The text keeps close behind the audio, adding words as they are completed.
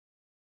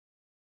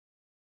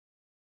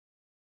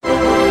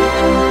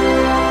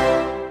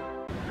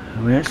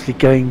Are we actually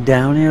going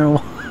down here or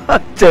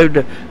what? I don't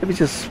know. Let me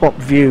just swap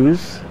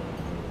views.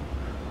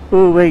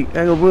 Oh wait,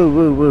 hang on, woo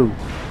woo woo.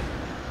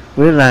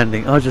 We're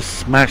landing. I just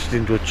smashed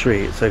into a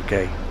tree, it's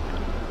okay.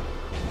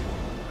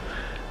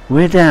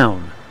 We're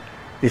down.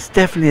 It's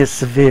definitely a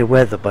severe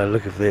weather by the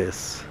look of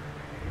this.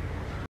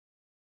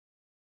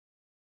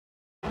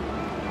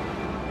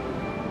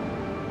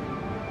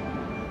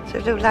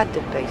 There's no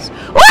landing base.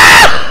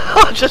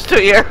 Oh, just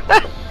through here.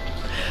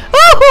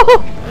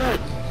 Oh!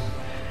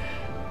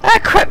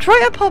 That crept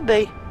right up on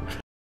me.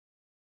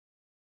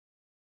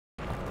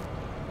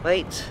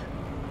 Wait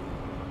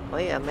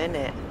a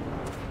minute.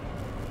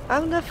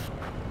 How the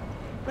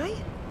right?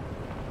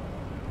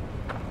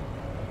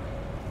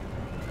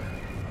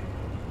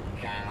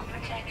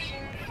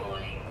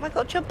 Have I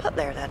got to jump up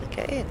there then and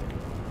get in?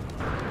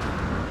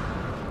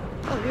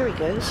 Oh, here he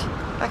goes.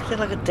 Acting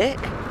like a dick.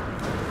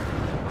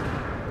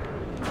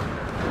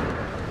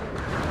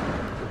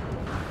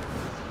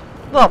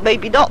 Well,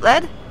 maybe not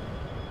then.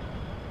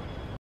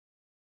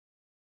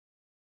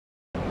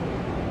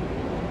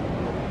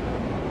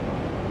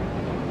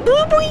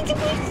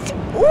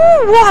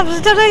 Ooh, what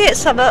happens? Did I hit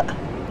something?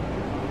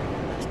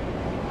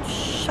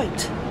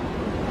 Shoot.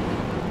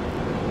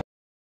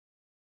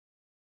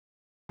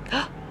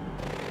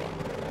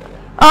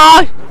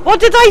 What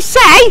did I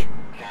say?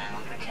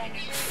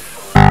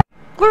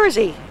 Where is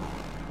he?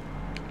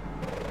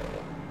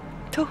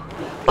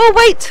 Oh,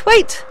 wait.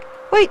 Wait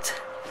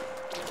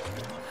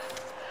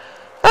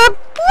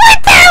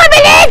there a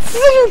minute,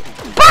 you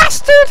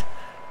bastard!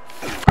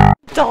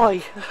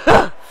 Die.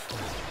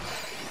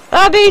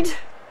 I mean,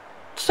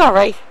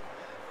 sorry.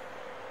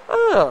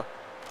 Oh.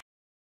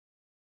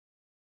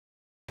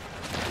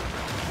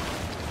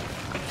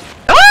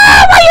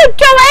 Oh, what are you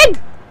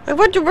doing? I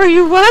wonder where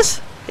you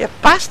was. You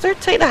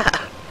bastard, take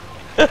that.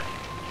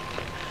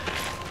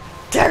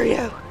 Dare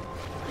you.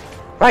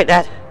 Right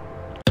then.